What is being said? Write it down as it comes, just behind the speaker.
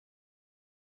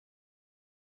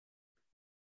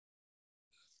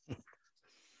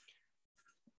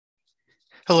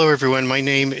Hello, everyone. My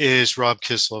name is Rob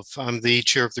Kislev. I'm the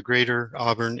chair of the Greater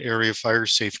Auburn Area Fire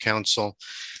Safe Council.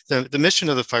 The mission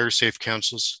of the Fire Safe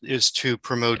Council is to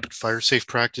promote fire safe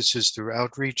practices through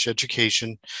outreach,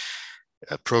 education,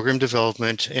 program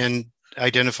development, and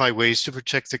identify ways to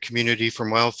protect the community from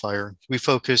wildfire. We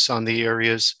focus on the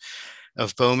areas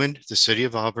of Bowman, the city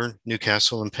of Auburn,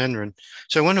 Newcastle, and Penryn.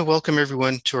 So I want to welcome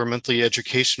everyone to our monthly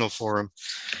educational forum.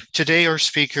 Today, our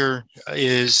speaker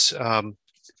is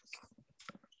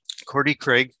Cordy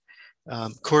Craig.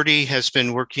 Cordy has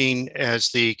been working as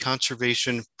the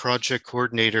Conservation Project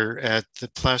Coordinator at the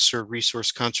Placer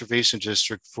Resource Conservation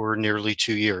District for nearly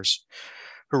 2 years.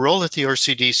 Her role at the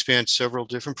RCD spans several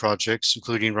different projects,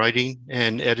 including writing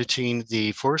and editing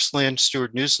the Forest Land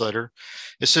Steward newsletter,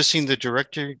 assisting the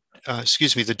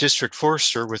the district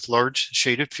forester with large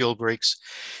shaded field breaks,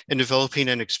 and developing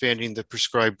and expanding the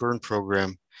prescribed burn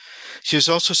program. She has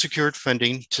also secured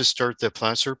funding to start the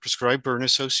Placer Prescribed Burn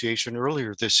Association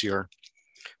earlier this year.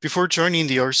 Before joining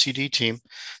the RCD team,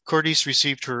 Cordy's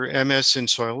received her MS in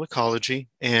soil ecology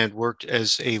and worked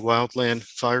as a wildland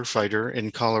firefighter in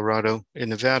Colorado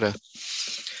and Nevada.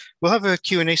 We'll have a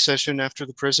Q&A session after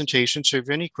the presentation, so if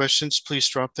you have any questions, please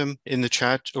drop them in the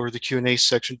chat or the Q&A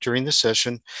section during the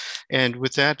session. And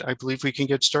with that, I believe we can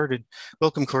get started.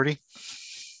 Welcome, Cordy.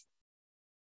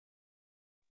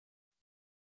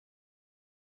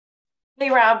 Hey,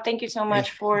 Rob, thank you so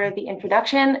much for the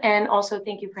introduction, and also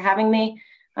thank you for having me.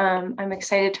 I'm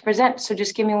excited to present, so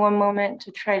just give me one moment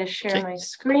to try to share my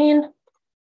screen.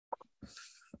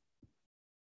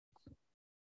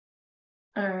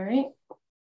 All right.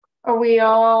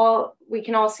 We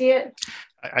can all see it?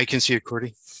 I can see it,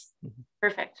 Cordy.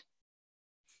 Perfect.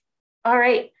 All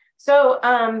right, so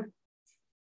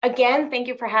again, thank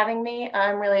you for having me.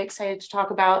 I'm really excited to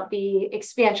talk about the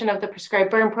expansion of the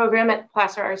prescribed burn program at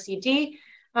Placer RCD.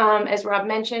 As Rob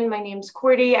mentioned, my name's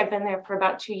Cordy. I've been there for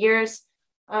about 2 years.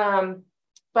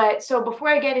 So before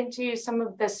I get into some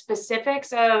of the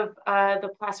specifics of the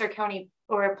Placer County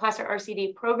or Placer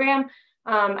RCD program,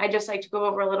 I'd just like to go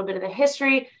over a little bit of the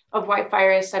history of why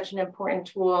fire is such an important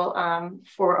tool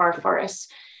for our forests.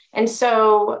 And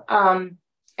so,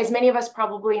 as many of us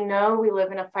probably know, we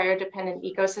live in a fire-dependent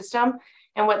ecosystem.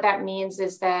 And what that means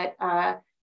is that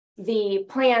the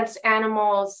plants,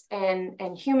 animals,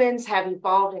 and humans have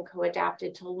evolved and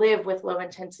co-adapted to live with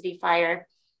low-intensity fire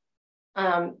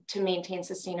to maintain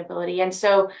sustainability. And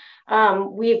so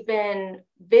we've been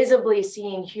visibly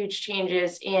seeing huge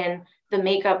changes in the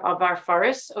makeup of our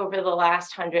forests over the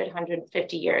last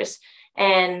 150 years.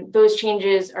 And those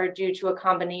changes are due to a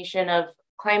combination of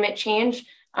climate change,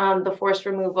 the forced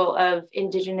removal of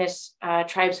indigenous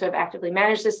tribes who have actively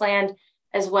managed this land,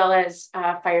 as well as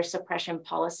fire suppression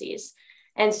policies.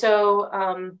 And so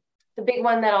the big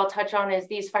one that I'll touch on is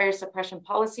these fire suppression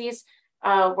policies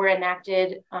were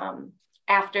enacted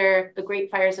after the Great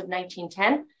Fires of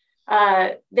 1910.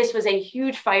 This was a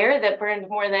huge fire that burned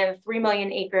more than 3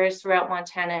 million acres throughout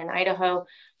Montana and Idaho,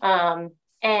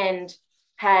 and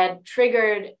had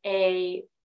triggered the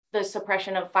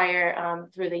suppression of fire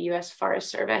through the U.S. Forest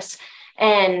Service.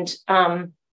 And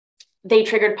they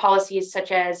triggered policies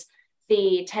such as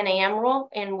the 10 a.m. rule,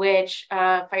 in which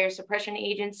fire suppression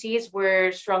agencies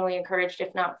were strongly encouraged,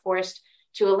 if not forced,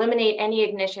 to eliminate any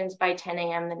ignitions by 10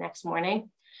 a.m. the next morning.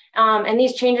 And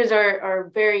these changes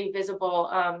are very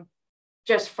visible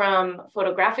just from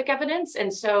photographic evidence.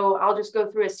 And so I'll just go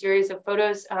through a series of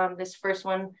photos. This first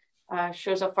one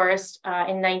shows a forest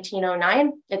in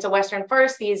 1909. It's a Western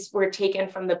forest. These were taken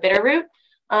from the Bitterroot.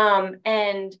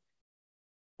 And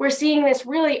we're seeing this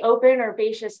really open,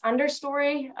 herbaceous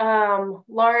understory,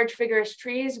 large, vigorous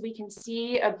trees. We can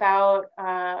see about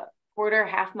a quarter,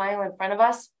 half mile in front of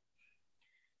us.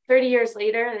 30 years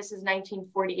later, this is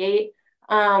 1948,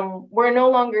 we're no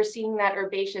longer seeing that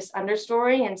herbaceous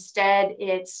understory. Instead,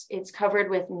 it's covered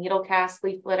with needlecast,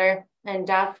 leaf litter, and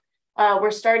duff.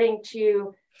 We're starting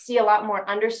to see a lot more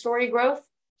understory growth.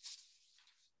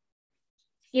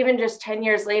 Even just 10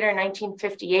 years later,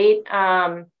 1958,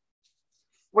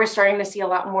 we're starting to see a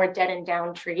lot more dead and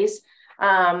down trees.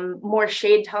 More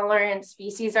shade tolerant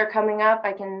species are coming up.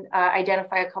 I can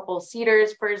identify a couple of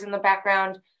cedars, firs in the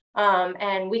background,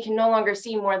 and we can no longer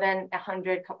see more than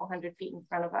couple hundred feet in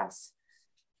front of us.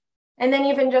 And then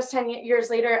even just 10 years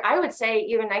later, I would say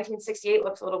even 1968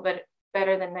 looks a little bit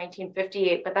better than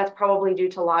 1958, but that's probably due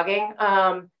to logging.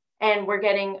 And we're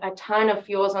getting a ton of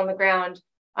fuels on the ground.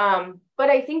 But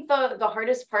I think the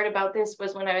hardest part about this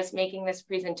was when I was making this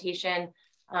presentation,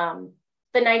 the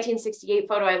 1968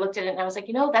 photo, I looked at it and I was like,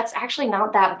 that's actually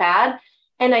not that bad.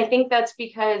 And I think that's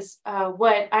because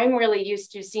what I'm really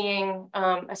used to seeing,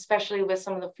 especially with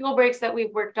some of the fuel breaks that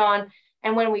we've worked on,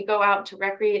 And when we go out to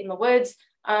recreate in the woods,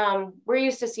 we're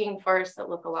used to seeing forests that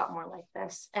look a lot more like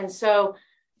this. And so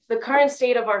the current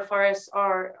state of our forests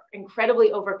are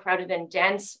incredibly overcrowded and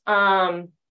dense.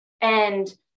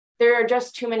 And there are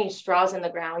just too many straws in the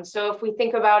ground. So if we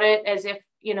think about it as if,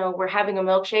 you know, we're having a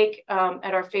milkshake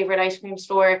at our favorite ice cream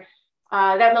store,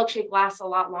 that milkshake lasts a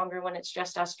lot longer when it's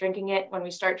just us drinking it. When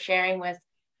we start sharing with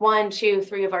 1, 2,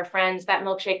 3 of our friends, that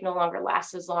milkshake no longer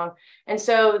lasts as long. And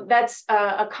so that's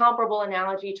a comparable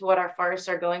analogy to what our forests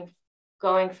are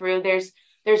going through.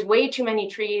 There's way too many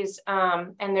trees,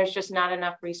 and there's just not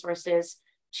enough resources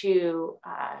to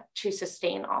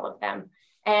sustain all of them.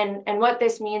 And what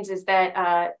this means is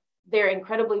that they're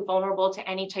incredibly vulnerable to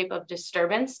any type of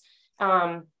disturbance,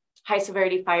 high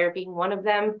severity fire being one of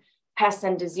them, pests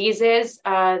and diseases.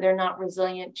 They're not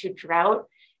resilient to drought.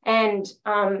 And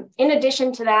in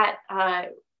addition to that,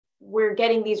 we're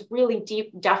getting these really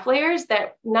deep duff layers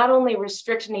that not only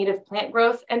restrict native plant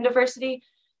growth and diversity,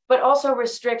 but also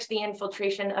restrict the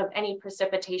infiltration of any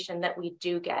precipitation that we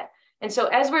do get. And so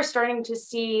as we're starting to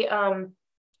see,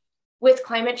 with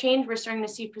climate change, we're starting to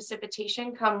see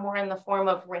precipitation come more in the form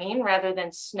of rain rather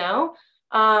than snow.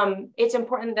 It's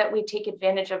important that we take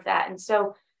advantage of that. And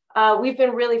so we've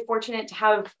been really fortunate to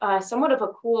have somewhat of a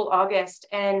cool August.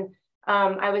 And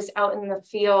I was out in the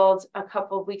field a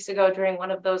couple of weeks ago during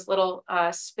one of those little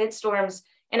spit storms,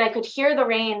 and I could hear the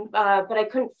rain, but I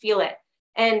couldn't feel it.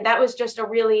 And that was just a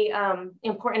really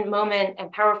important moment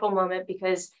and powerful moment,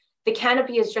 because the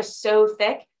canopy is just so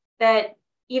thick that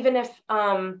even if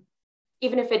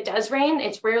it does rain,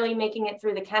 it's rarely making it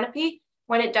through the canopy.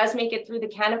 When it does make it through the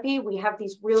canopy, we have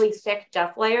these really thick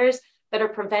duff layers that are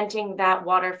preventing that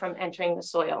water from entering the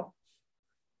soil.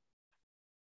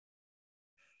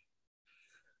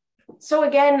 So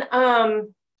again, I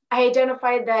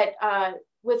identified that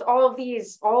with all of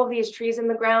these trees in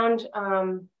the ground,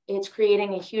 it's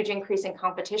creating a huge increase in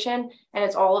competition, and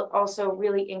it's also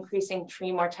really increasing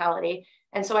tree mortality.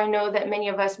 And so I know that many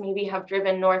of us maybe have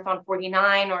driven north on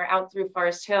 49 or out through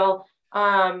Forest Hill,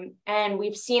 and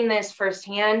we've seen this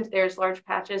firsthand. There's large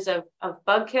patches of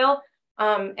bug kill.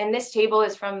 And this table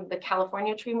is from the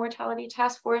California Tree Mortality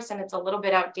Task Force, and it's a little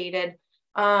bit outdated.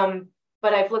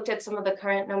 But I've looked at some of the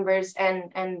current numbers,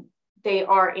 and they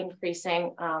are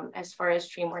increasing as far as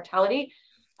tree mortality.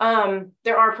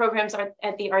 There are programs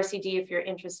at the RCD, if you're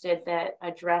interested, that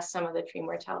address some of the tree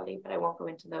mortality, but I won't go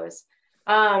into those.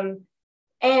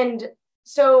 And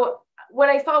so what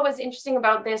I thought was interesting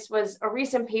about this was a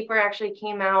recent paper actually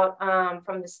came out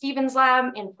from the Stevens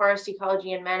Lab in Forest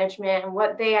Ecology and Management. And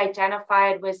what they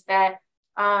identified was that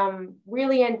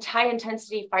really high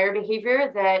intensity fire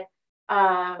behavior that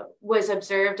was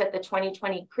observed at the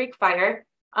 2020 Creek Fire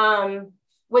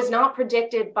was not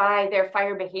predicted by their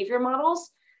fire behavior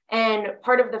models. And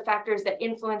part of the factors that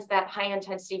influenced that high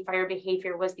intensity fire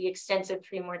behavior was the extensive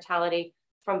tree mortality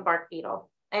from bark beetle.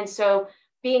 And so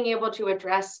being able to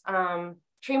address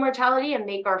tree mortality and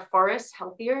make our forests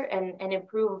healthier and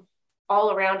improve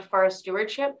all around forest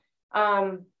stewardship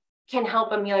can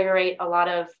help ameliorate a lot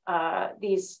of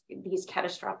these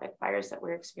catastrophic fires that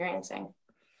we're experiencing.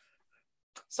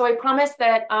 So I promise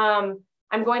that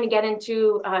I'm going to get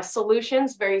into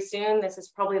solutions very soon. This is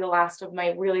probably the last of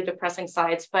my really depressing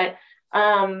slides, but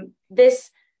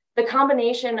the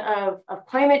combination of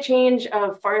climate change,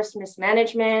 of forest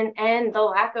mismanagement, and the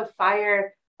lack of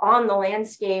fire on the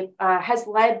landscape has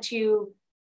led to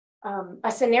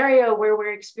a scenario where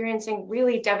we're experiencing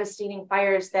really devastating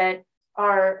fires that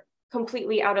are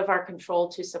completely out of our control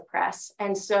to suppress.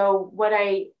 And so what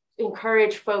I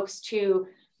encourage folks to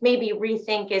maybe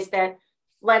rethink is that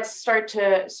let's start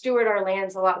to steward our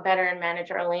lands a lot better and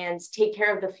manage our lands, take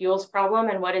care of the fuels problem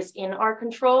and what is in our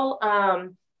control.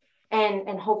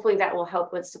 And hopefully that will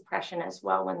help with suppression as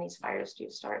well when these fires do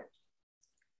start.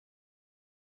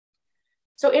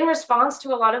 So in response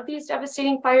to a lot of these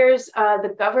devastating fires,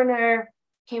 the governor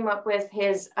came up with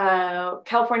his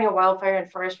California Wildfire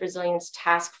and Forest Resilience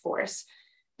Task Force.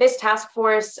 This task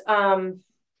force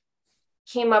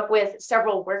came up with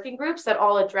several working groups that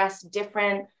all address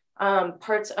different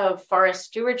parts of forest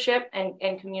stewardship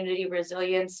and community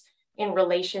resilience in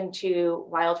relation to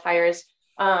wildfires.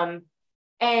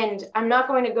 And I'm not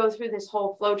going to go through this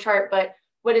whole flow chart, but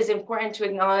what is important to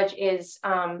acknowledge is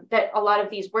that a lot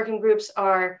of these working groups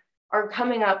are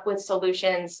coming up with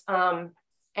solutions,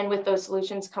 and with those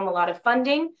solutions come a lot of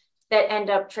funding that end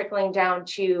up trickling down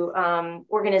to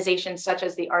organizations such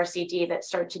as the RCD that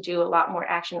start to do a lot more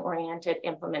action-oriented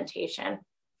implementation.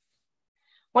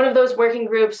 One of those working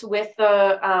groups with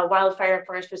the Wildfire and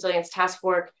Forest Resilience Task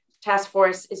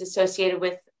Force is associated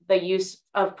with the use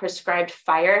of prescribed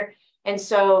fire. And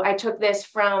so I took this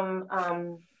from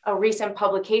a recent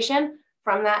publication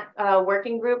from that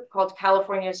working group called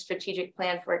California's Strategic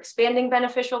Plan for Expanding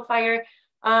Beneficial Fire.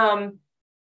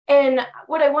 And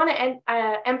what I want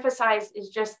to emphasize is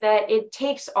just that it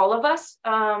takes all of us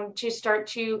to start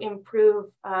to improve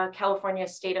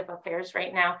California's state of affairs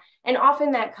right now. And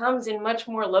often that comes in much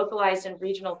more localized and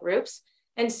regional groups.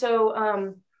 And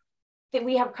so that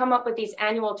we have come up with these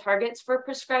annual targets for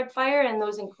prescribed fire, and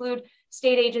those include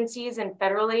state agencies and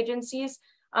federal agencies.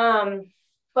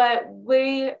 But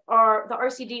the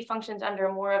RCD functions under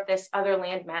more of this other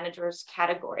land managers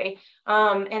category.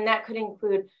 And that could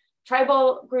include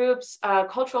tribal groups,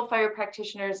 cultural fire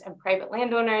practitioners, and private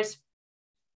landowners,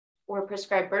 or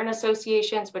prescribed burn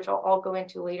associations, which I'll all go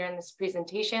into later in this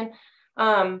presentation.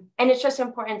 And it's just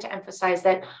important to emphasize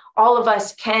that all of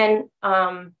us can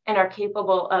and are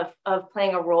capable of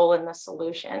playing a role in the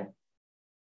solution.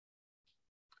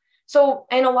 So,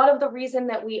 and a lot of the reason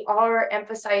that we are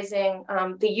emphasizing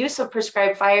the use of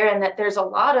prescribed fire, and that there's a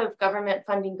lot of government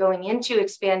funding going into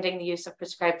expanding the use of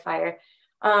prescribed fire,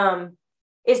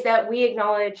 is that we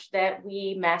acknowledge that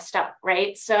we messed up,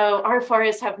 right? So our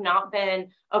forests have not been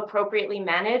appropriately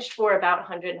managed for about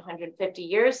 100, 150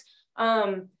 years.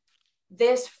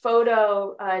 This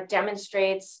photo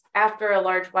demonstrates, after a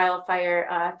large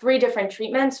wildfire, 3 different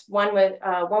treatments. One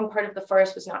part of the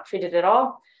forest was not treated at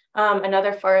all.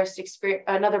 Another part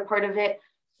of it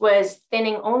was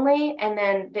thinning only, and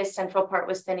then this central part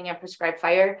was thinning and prescribed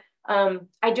fire.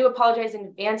 I do apologize in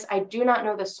advance. I do not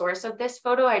know the source of this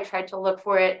photo. I tried to look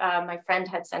for it. My friend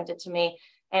had sent it to me,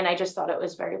 and I just thought it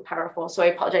was very powerful. So I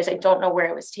apologize. I don't know where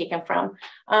it was taken from.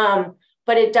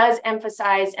 But it does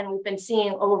emphasize, and we've been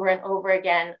seeing over and over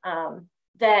again,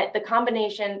 that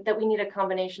we need a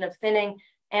combination of thinning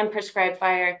and prescribed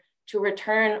fire to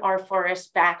return our forests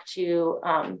back to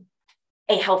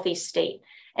a healthy state.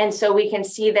 And so we can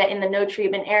see that in the no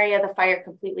treatment area, the fire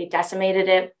completely decimated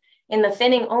it. In the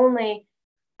thinning only,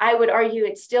 I would argue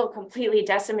it still completely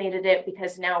decimated it,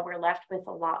 because now we're left with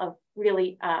a lot of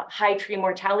really high tree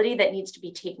mortality that needs to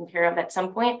be taken care of at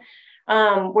some point.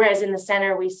 Whereas in the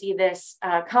center, we see this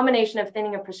combination of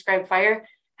thinning and prescribed fire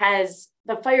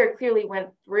the fire clearly went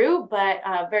through, but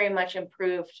very much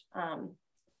improved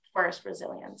forest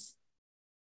resilience.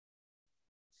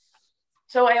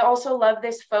 So I also love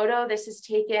this photo. This is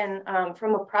taken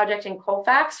from a project in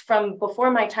Colfax from before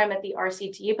my time at the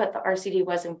RCT, but the RCT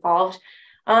was involved.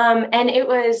 And it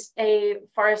was a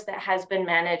forest that has been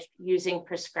managed using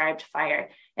prescribed fire.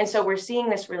 And so we're seeing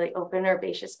this really open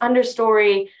herbaceous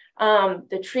understory.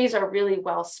 The trees are really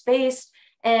well spaced.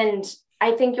 And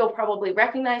I think you'll probably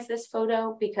recognize this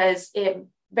photo because it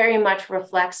very much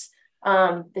reflects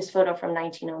this photo from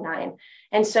 1909.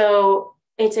 And so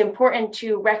it's important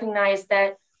to recognize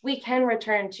that we can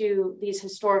return to these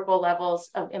historical levels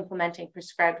of implementing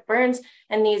prescribed burns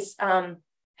and these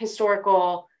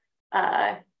historical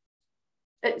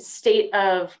state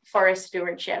of forest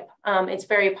stewardship. It's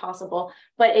very possible,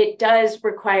 but it does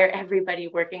require everybody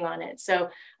working on it. So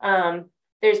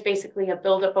there's basically a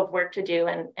buildup of work to do,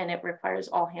 and it requires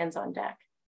all hands on deck.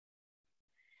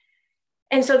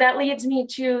 And so that leads me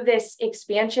to this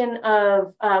expansion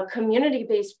of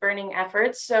community-based burning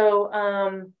efforts. So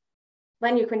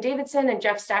Len Yuquin-Davidson and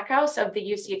Jeff Stackhouse of the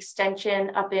UC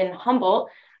Extension up in Humboldt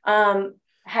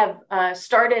have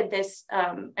started this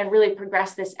and really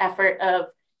progressed this effort of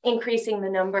increasing the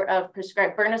number of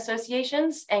prescribed burn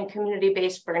associations and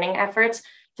community-based burning efforts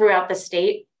throughout the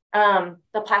state.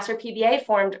 The Placer PBA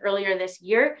formed earlier this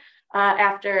year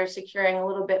after securing a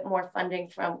little bit more funding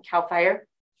from CAL FIRE.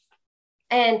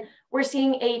 And we're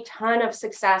seeing a ton of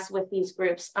success with these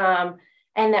groups, and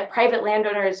that private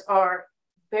landowners are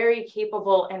very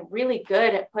capable and really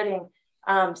good at putting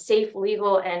safe,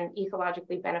 legal, and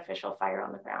ecologically beneficial fire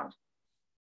on the ground.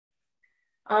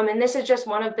 And this is just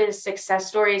one of the success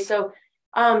stories. So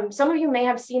some of you may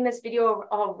have seen this video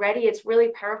already. It's really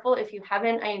powerful. If you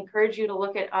haven't, I encourage you to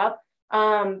look it up.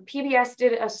 PBS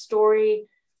did a story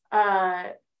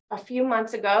a few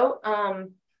months ago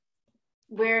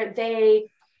where they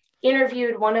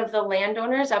interviewed one of the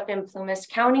landowners up in Plumas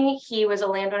County. He was a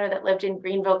landowner that lived in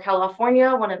Greenville,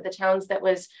 California, one of the towns that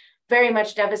was very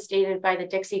much devastated by the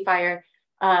Dixie Fire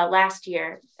last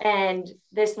year. And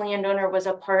this landowner was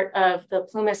a part of the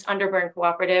Plumas Underburn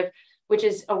Cooperative, which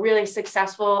is a really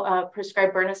successful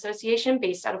prescribed burn association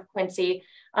based out of Quincy.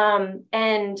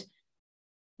 And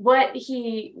what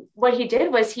he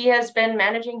did was he has been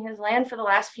managing his land for the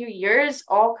last few years,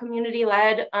 all community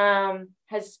led,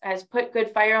 has put good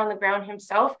fire on the ground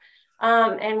himself.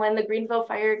 And when the Greenville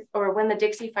fire, or when the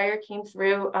Dixie Fire came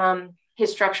through,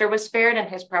 his structure was spared and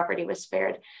his property was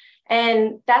spared.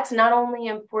 And that's not only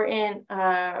important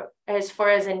as far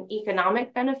as an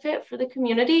economic benefit for the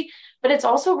community, but it's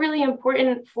also really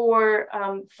important for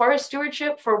forest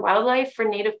stewardship, for wildlife, for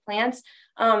native plants.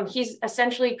 He's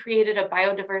essentially created a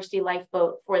biodiversity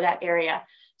lifeboat for that area.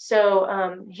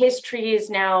 So his trees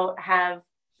now have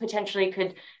potentially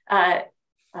could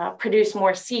produce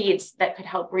more seeds that could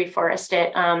help reforest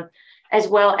it, as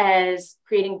well as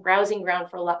creating browsing ground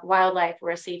for wildlife or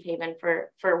a safe haven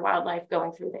for wildlife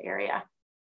going through the area.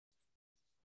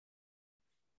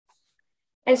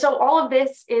 And so all of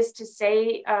this is to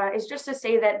say, is just to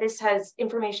say that this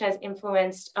information has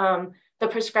influenced the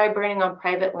prescribed burning on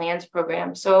private lands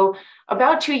program. So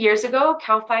about 2 years ago,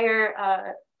 CAL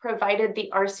FIRE provided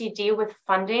the RCD with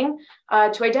funding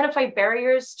to identify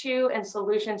barriers to and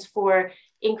solutions for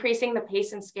increasing the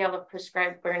pace and scale of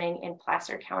prescribed burning in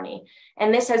Placer County.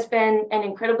 And this has been an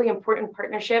incredibly important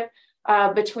partnership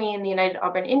between the United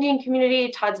Auburn Indian Community,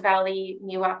 Todd's Valley,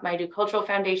 Miwok Maidu Cultural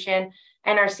Foundation,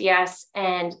 NRCS,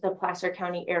 and the Placer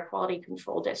County Air Quality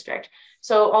Control District.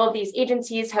 So all of these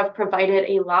agencies have provided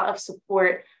a lot of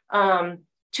support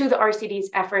to the RCD's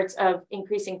efforts of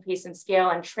increasing pace and scale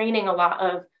and training a lot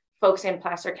of folks in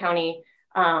Placer County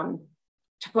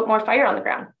to put more fire on the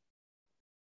ground.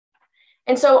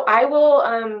 And so I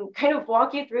will kind of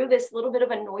walk you through this little bit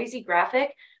of a noisy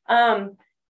graphic,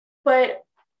 but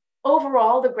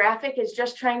overall, the graphic is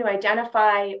just trying to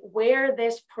identify where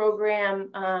this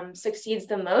program succeeds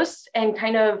the most and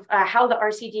kind of how the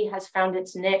RCD has found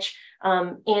its niche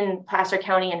in Placer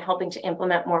County and helping to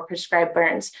implement more prescribed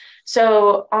burns.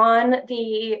 So on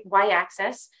the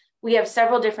y-axis, we have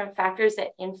several different factors that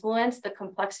influence the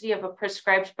complexity of a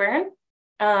prescribed burn.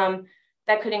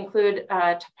 That could include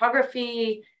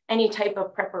topography, any type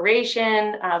of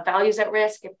preparation, values at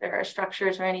risk, if there are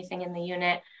structures or anything in the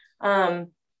unit.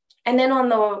 And then on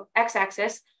the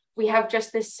x-axis, we have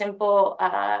just this simple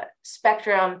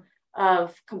spectrum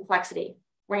of complexity,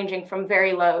 ranging from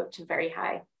very low to very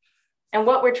high. And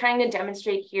what we're trying to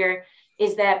demonstrate here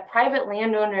is that private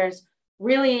landowners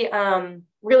really,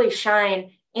 really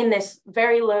shine in this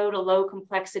very low to low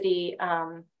complexity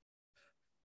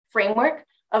framework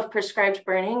of prescribed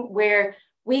burning, where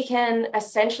we can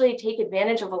essentially take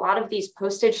advantage of a lot of these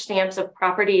postage stamps of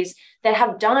properties that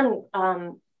have done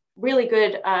really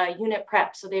good unit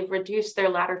prep. So they've reduced their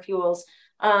ladder fuels.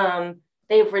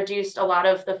 They've reduced a lot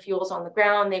of the fuels on the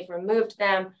ground. They've removed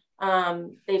them.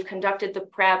 They've conducted the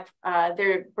prep.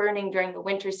 They're burning during the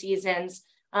winter seasons.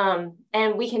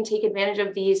 And we can take advantage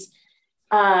of these.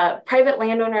 Private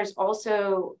landowners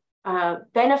also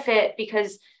benefit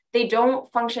because they don't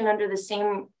function under the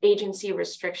same agency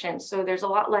restrictions. So there's a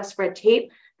lot less red tape.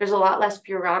 There's a lot less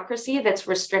bureaucracy that's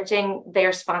restricting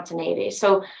their spontaneity.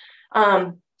 So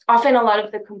often a lot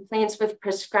of the complaints with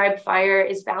prescribed fire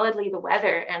is validly the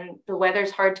weather, and the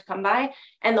weather's hard to come by,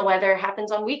 and the weather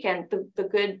happens on weekend. The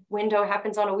good window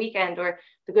happens on a weekend, or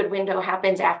the good window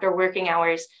happens after working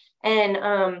hours.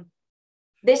 And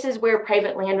this is where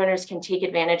private landowners can take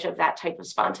advantage of that type of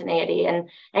spontaneity and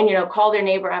you know, call their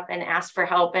neighbor up and ask for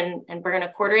help and burn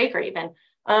a quarter acre even.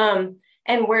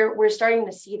 And we're starting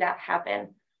to see that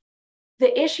happen.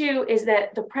 The issue is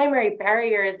that the primary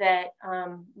barrier that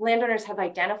landowners have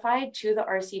identified to the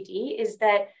RCD is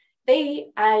that they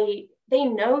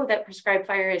know that prescribed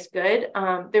fire is good.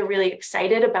 They're really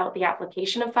excited about the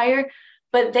application of fire,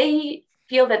 but they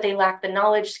feel that they lack the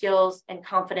knowledge, skills, and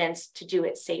confidence to do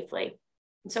it safely.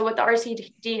 And so what the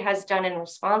RCD has done in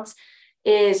response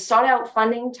is sought out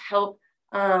funding to help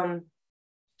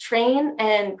train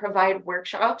and provide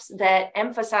workshops that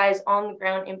emphasize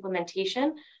on-the-ground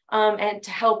implementation and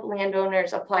to help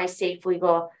landowners apply safe,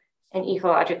 legal, and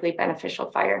ecologically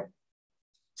beneficial fire.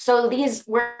 So these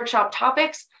workshop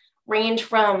topics range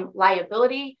from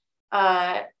liability,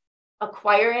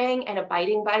 acquiring and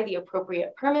abiding by the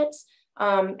appropriate permits,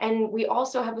 and we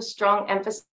also have a strong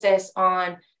emphasis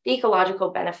on the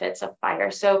ecological benefits of fire.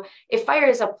 So if fire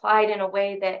is applied in a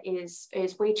way that is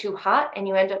way too hot and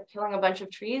you end up killing a bunch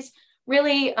of trees,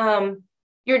 really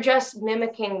you're just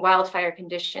mimicking wildfire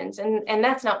conditions. And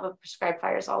that's not what prescribed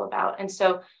fire is all about. And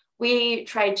so we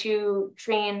try to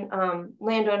train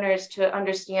landowners to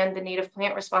understand the native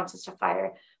plant responses to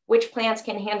fire, which plants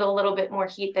can handle a little bit more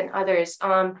heat than others,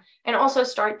 and also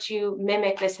start to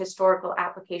mimic this historical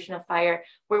application of fire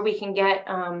where we can get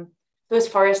those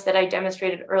forests that I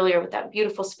demonstrated earlier with that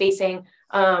beautiful spacing,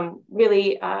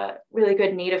 really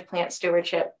good native plant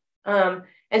stewardship.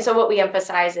 And so what we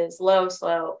emphasize is low,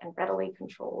 slow, and readily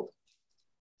controlled.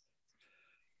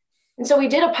 And so we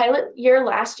did a pilot year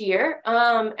last year,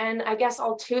 and I guess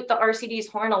I'll toot the RCD's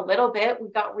horn a little bit. We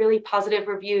got really positive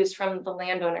reviews from the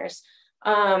landowners.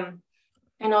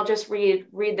 And I'll just read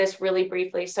this really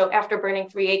briefly. So after burning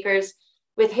 3 acres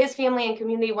with his family and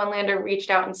community, one landowner reached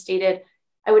out and stated,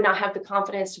 "I would not have the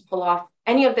confidence to pull off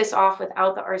any of this off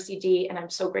without the RCD, and I'm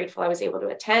so grateful I was able to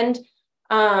attend.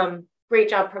 Great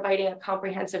job providing a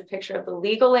comprehensive picture of the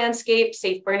legal landscape,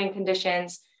 safe burning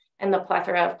conditions, and the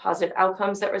plethora of positive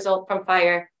outcomes that result from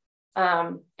fire."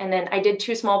 And then I did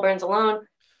 2 small burns alone.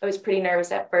 I was pretty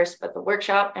nervous at first, but the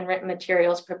workshop and written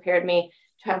materials prepared me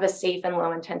to have a safe and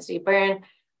low intensity burn.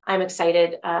 I'm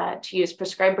excited to use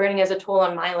prescribed burning as a tool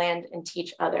on my land and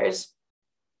teach others.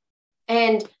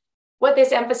 And what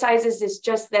this emphasizes is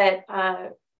just that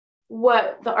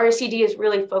what the RCD is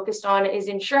really focused on is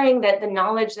ensuring that the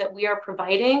knowledge that we are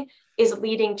providing is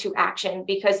leading to action,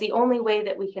 because the only way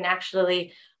that we can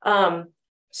actually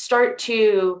start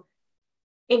to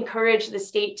encourage the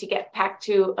state to get back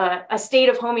to a state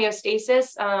of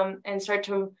homeostasis and start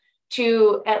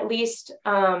to at least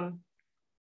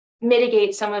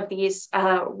mitigate some of these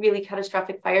really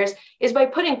catastrophic fires is by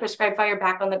putting prescribed fire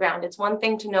back on the ground. It's one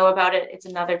thing to know about it, it's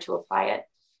another to apply it.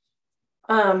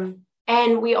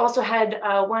 And we also had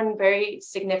one very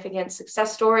significant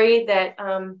success story that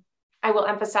I will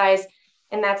emphasize,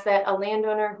 and that's that a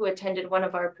landowner who attended one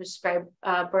of our prescribed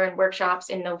burn workshops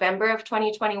in November of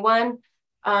 2021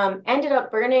 ended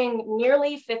up burning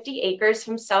nearly 50 acres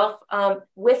himself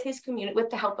with his community, with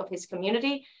the help of his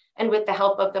community and with the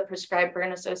help of the Prescribed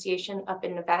Burn Association up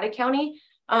in Nevada County,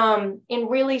 in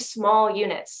really small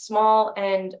units, small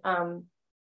and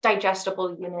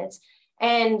digestible units.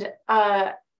 And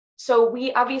so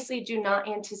we obviously do not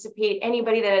anticipate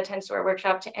anybody that attends to our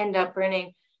workshop to end up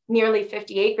burning nearly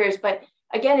 50 acres. But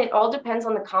again, it all depends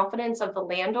on the confidence of the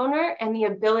landowner and the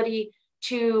ability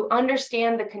to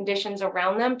understand the conditions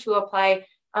around them to apply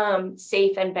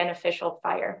safe and beneficial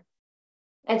fire.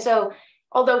 And so,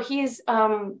 although he's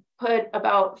put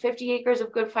about 50 acres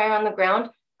of good fire on the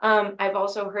ground, I've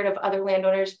also heard of other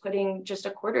landowners putting just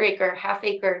a 1/4 acre, 1/2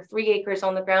 acre, 3 acres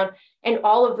on the ground. And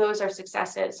all of those are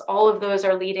successes. All of those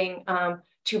are leading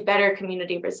to better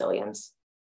community resilience.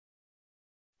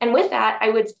 And with that, I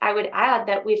would add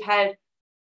that we've had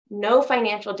no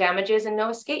financial damages and no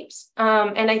escapes.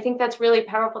 And I think that's really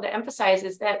powerful to emphasize,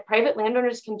 is that private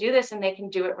landowners can do this and they can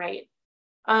do it right.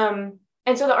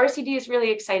 And so the RCD is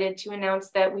really excited to announce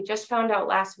that we just found out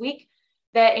last week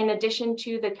that in addition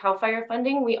to the CAL FIRE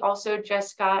funding, we also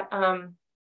just got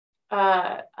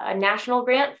a national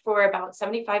grant for about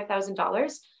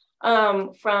 $75,000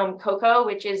 from COCO,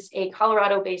 which is a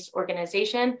Colorado-based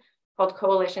organization called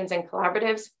Coalitions and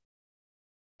Collaboratives.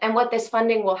 And what this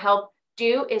funding will help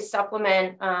do is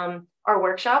supplement our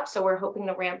workshops. So we're hoping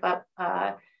to ramp up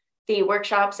the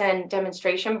workshops and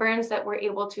demonstration burns that we're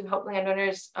able to help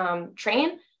landowners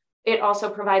train. It also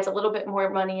provides a little bit more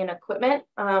money and equipment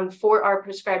for our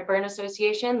Prescribed Burn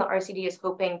Association. The RCD is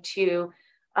hoping to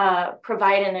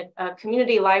provide a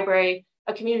community library,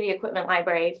 a community equipment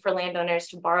library for landowners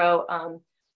to borrow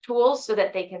tools so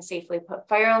that they can safely put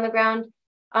fire on the ground.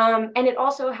 And it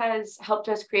also has helped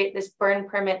us create this burn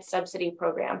permit subsidy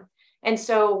program. And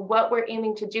so what we're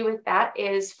aiming to do with that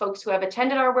is folks who have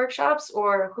attended our workshops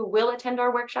or who will attend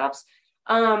our workshops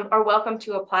are welcome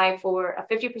to apply for a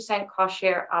 50% cost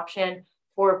share option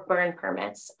for burn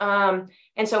permits. And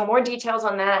so more details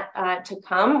on that to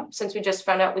come. Since we just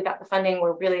found out we got the funding,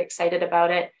 we're really excited about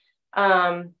it.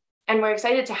 And we're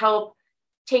excited to help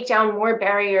take down more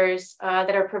barriers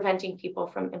that are preventing people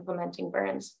from implementing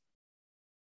burns.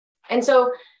 And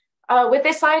so with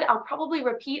this slide, I'll probably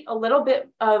repeat a little bit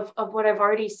of what I've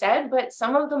already said, but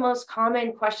some of the most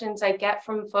common questions I get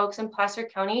from folks in Placer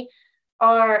County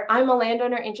are, I'm a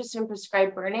landowner interested in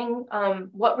prescribed burning.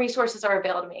 What resources are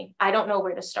available to me? I don't know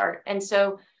where to start. And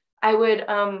so I would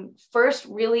first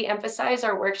really emphasize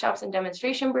our workshops and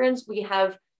demonstration burns. We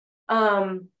have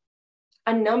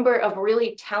a number of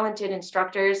really talented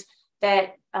instructors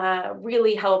that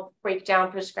really help break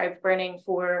down prescribed burning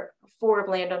for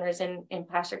landowners in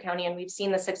Placer County, and we've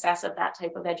seen the success of that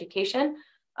type of education.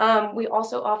 We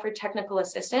also offer technical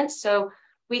assistance, so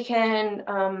we can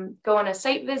go on a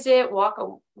site visit,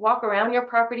 walk around your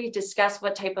property, discuss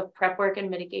what type of prep work and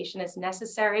mitigation is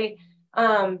necessary,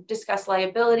 discuss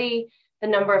liability, the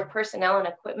number of personnel and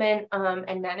equipment,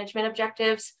 and management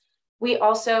objectives. We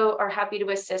also are happy to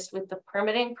assist with the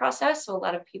permitting process. So a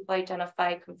lot of people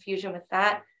identify confusion with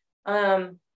that.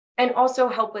 And also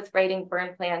help with writing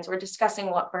burn plans or discussing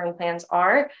what burn plans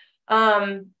are.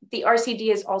 The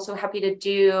RCD is also happy to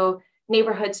do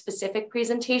neighborhood specific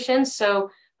presentations.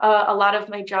 So a lot of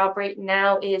my job right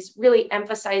now is really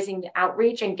emphasizing the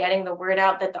outreach and getting the word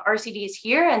out that the RCD is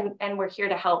here and we're here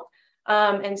to help.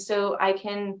 And so I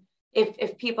can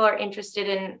if people are interested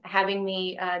in having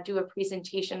me do a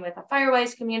presentation with a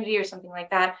Firewise community or something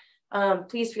like that,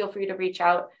 please feel free to reach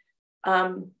out.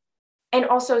 And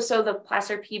also, so the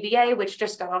Placer PBA, which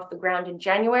just got off the ground in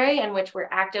January, and which we're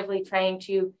actively trying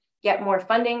to get more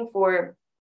funding for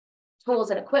tools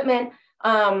and equipment.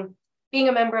 Being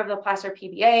a member of the Placer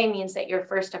PBA means that you're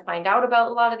first to find out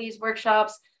about a lot of these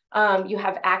workshops. You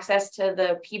have access to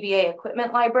the PBA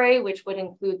equipment library, which would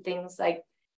include things like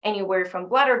anywhere from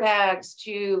bladder bags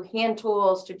to hand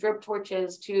tools to drip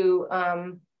torches to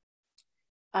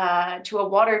a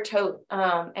water tote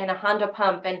and a Honda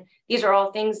pump. And these are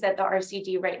all things that the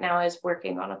RCD right now is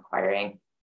working on acquiring.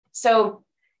 So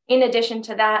in addition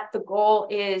to that, the goal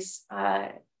is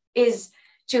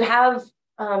to have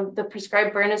the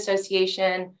Prescribed Burn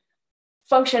Association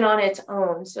function on its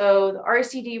own. So the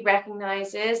RCD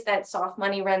recognizes that soft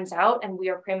money runs out and we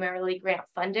are primarily grant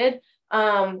funded.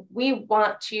 We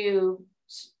want to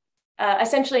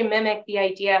essentially mimic the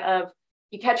idea of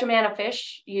you catch a man a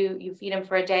fish, you feed him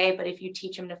for a day, but if you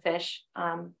teach him to fish,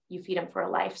 you feed him for a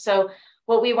life. So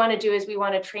what we want to do is we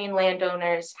want to train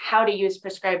landowners how to use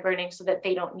prescribed burning so that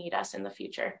they don't need us in the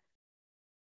future.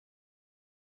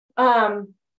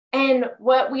 And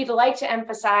what we'd like to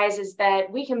emphasize is that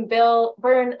we can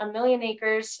burn 1 million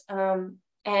acres and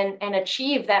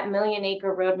achieve that 1 million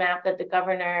acre roadmap that the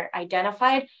governor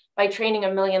identified by training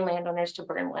 1 million landowners to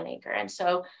burn 1 acre. And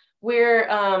so we're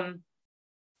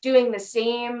doing the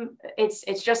same.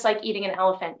 It's just like eating an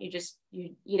elephant. You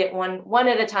eat it one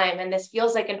at a time. And this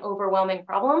feels like an overwhelming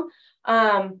problem.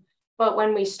 But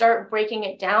when we start breaking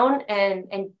it down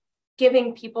and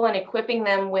giving people and equipping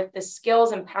them with the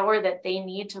skills and power that they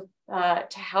need to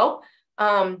help,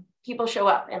 people show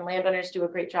up, and landowners do a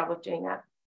great job of doing that.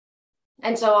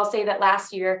 And so I'll say that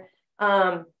last year,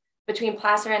 between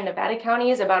Placer and Nevada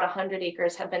counties, about 100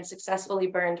 acres have been successfully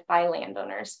burned by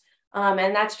landowners.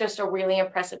 And that's just a really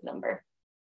impressive number.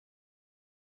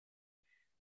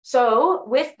 So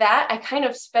with that, I kind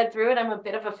of sped through it. I'm a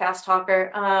bit of a fast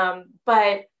talker,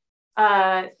 but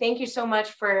thank you so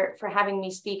much for having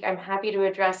me speak. I'm happy to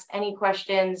address any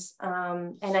questions,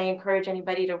 and I encourage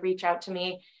anybody to reach out to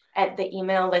me at the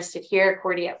email listed here,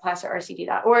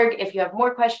 cordy@placerrcd.org. If you have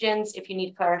more questions, if you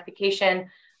need clarification,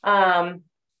 or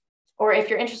if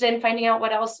you're interested in finding out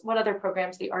what other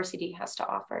programs the RCD has to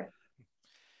offer.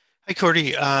 Hi,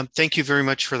 Cordy. Thank you very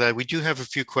much for that. We do have a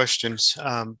few questions.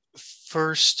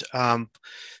 First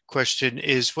question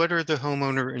is, what are the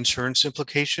homeowner insurance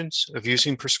implications of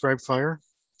using prescribed fire?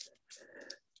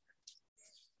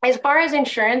 As far as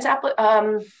insurance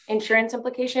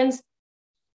implications,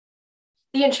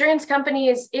 the insurance company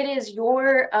it is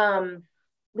your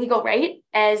legal right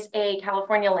as a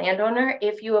California landowner,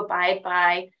 if you abide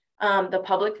by the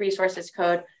Public Resources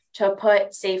Code, to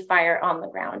put safe fire on the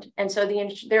ground. And so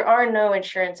there are no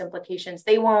insurance implications.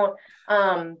 They won't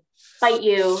bite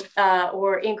you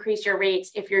or increase your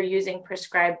rates if you're using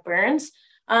prescribed burns.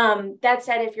 That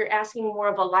said, if you're asking more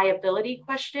of a liability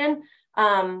question,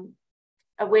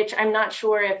 which I'm not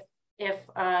sure if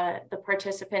the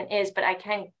participant is, but I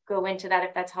can go into that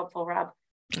if that's helpful, Rob.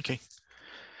 Okay.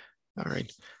 All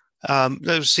right.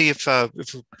 Let's see if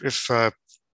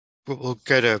we'll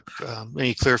get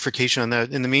any clarification on that.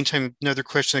 In the meantime, another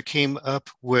question that came up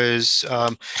was,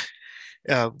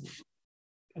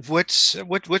 what's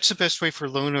the best way for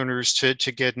loan owners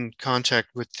to get in contact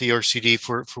with the RCD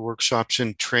for workshops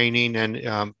and training,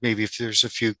 and maybe if there's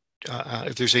if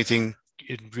there's anything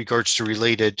in regards to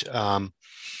related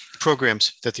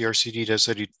programs that the RCD does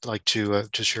that you'd like to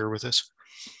share with us?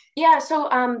 Yeah, so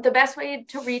the best way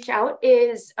to reach out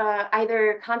is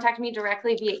either contact me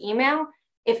directly via email.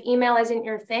 If email isn't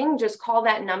your thing, just call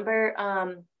that number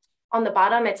on the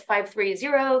bottom. It's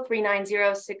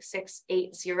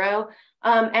 530-390-6680.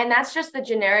 And that's just the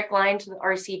generic line to the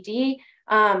RCD.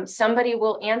 Somebody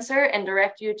will answer and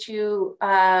direct you to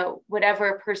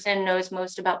whatever person knows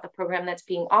most about the program that's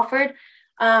being offered.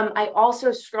 I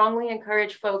also strongly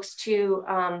encourage folks to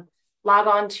log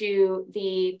on to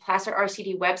the Placer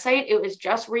RCD website. It was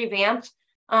just revamped,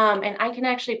 and I can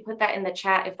actually put that in the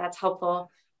chat if that's helpful,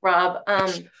 Rob.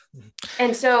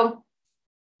 And so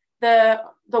the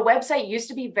website used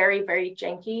to be very, very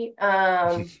janky.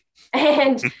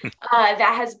 And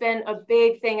that has been a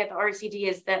big thing at the RCD,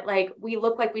 is that like we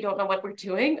look like we don't know what we're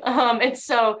doing. And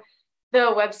so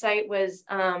the website was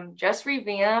just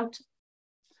revamped,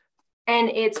 and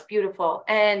it's beautiful.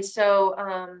 And so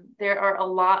there are a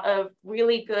lot of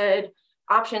really good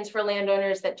options for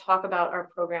landowners that talk about our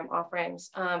program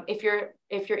offerings. If you're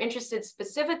interested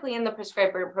specifically in the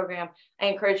prescribed burn program, I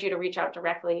encourage you to reach out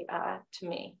directly to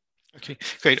me. Okay,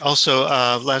 great. Also,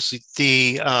 lastly,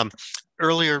 the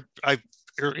earlier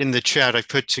in the chat I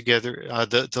put together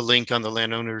the link on the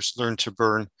Landowners Learn to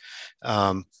Burn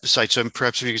site. So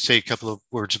perhaps if you could say a couple of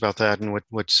words about that and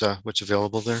what's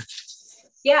available there.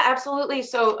 Yeah, absolutely.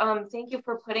 So thank you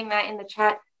for putting that in the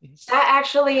chat. That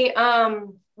actually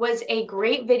was a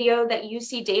great video that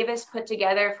UC Davis put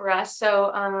together for us.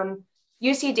 So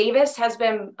UC Davis has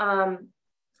been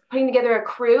putting together a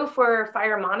crew for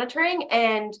fire monitoring,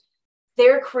 and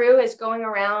their crew is going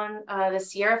around the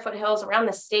Sierra foothills, around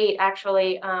the state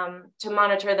actually, to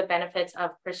monitor the benefits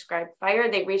of prescribed fire.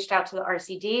 They reached out to the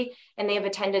RCD and they have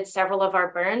attended several of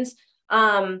our burns.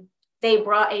 They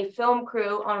brought a film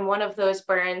crew on one of those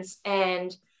burns,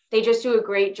 and they just do a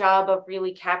great job of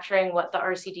really capturing what the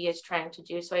RCD is trying to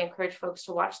do. So I encourage folks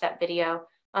to watch that video.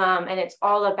 And it's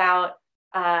all about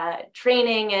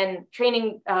training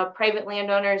private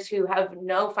landowners who have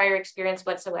no fire experience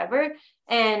whatsoever,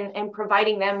 and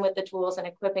providing them with the tools and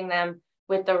equipping them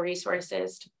with the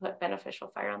resources to put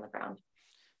beneficial fire on the ground.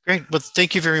 Great. Well,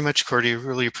 thank you very much, Cordy.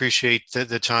 Really appreciate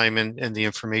the time and the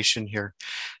information here.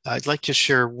 I'd like to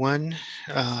share one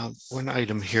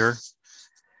item here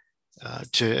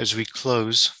as we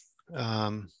close.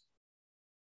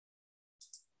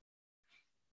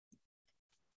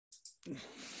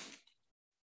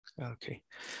 Okay.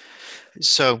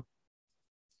 So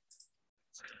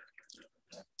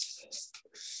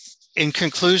in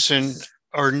conclusion,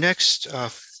 our next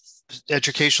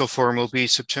educational forum will be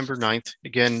September 9th,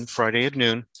 again, Friday at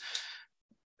noon.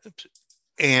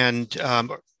 And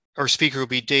our speaker will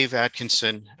be Dave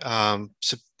Atkinson.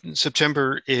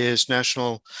 September is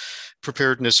National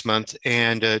Preparedness Month,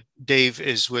 and Dave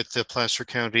is with the Placer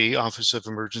County Office of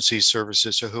Emergency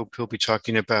Services. So I hope he'll be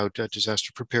talking about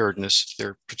disaster preparedness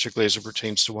there, particularly as it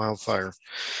pertains to wildfire.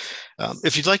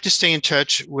 If you'd like to stay in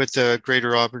touch with the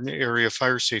Greater Auburn Area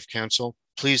Fire Safe Council,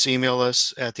 please email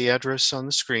us at the address on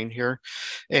the screen here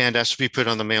and ask to be put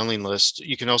on the mailing list.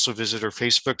 You can also visit our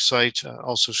Facebook site,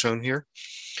 also shown here.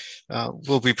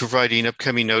 We'll be providing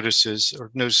upcoming notices,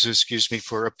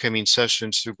 for upcoming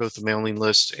sessions through both the mailing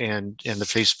list and the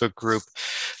Facebook group.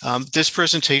 This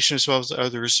presentation, as well as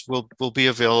others, will be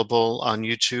available on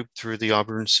YouTube through the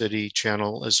Auburn City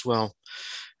channel as well.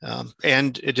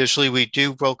 And additionally, we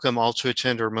do welcome all to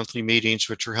attend our monthly meetings,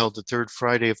 which are held the third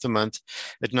Friday of the month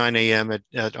at 9 a.m.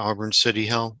 at Auburn City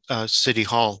Hall.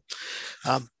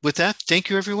 With that, thank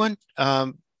you, everyone.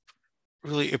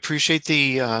 Really appreciate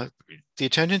the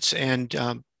attendance, and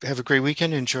have a great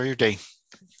weekend. Enjoy your day.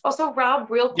 Also, Rob,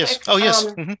 real quick. Yes. Oh, yes.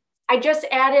 I just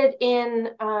added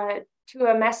in to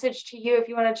a message to you, if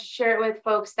you wanted to share it with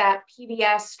folks, that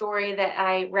PBS story that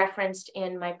I referenced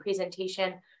in my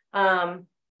presentation.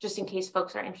 Just in case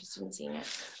folks are interested in seeing it.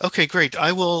 Okay, great.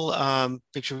 I will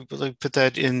make sure we put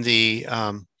that in the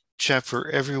chat for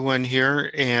everyone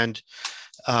here. And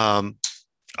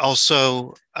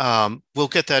also, we'll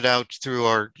get that out through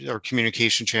our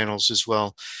communication channels as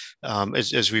well,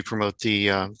 as we promote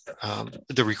the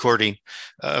recording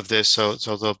of this. So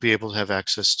they'll be able to have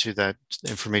access to that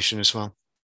information as well.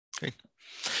 Great.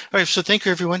 All right, so thank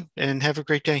you, everyone, and have a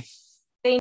great day.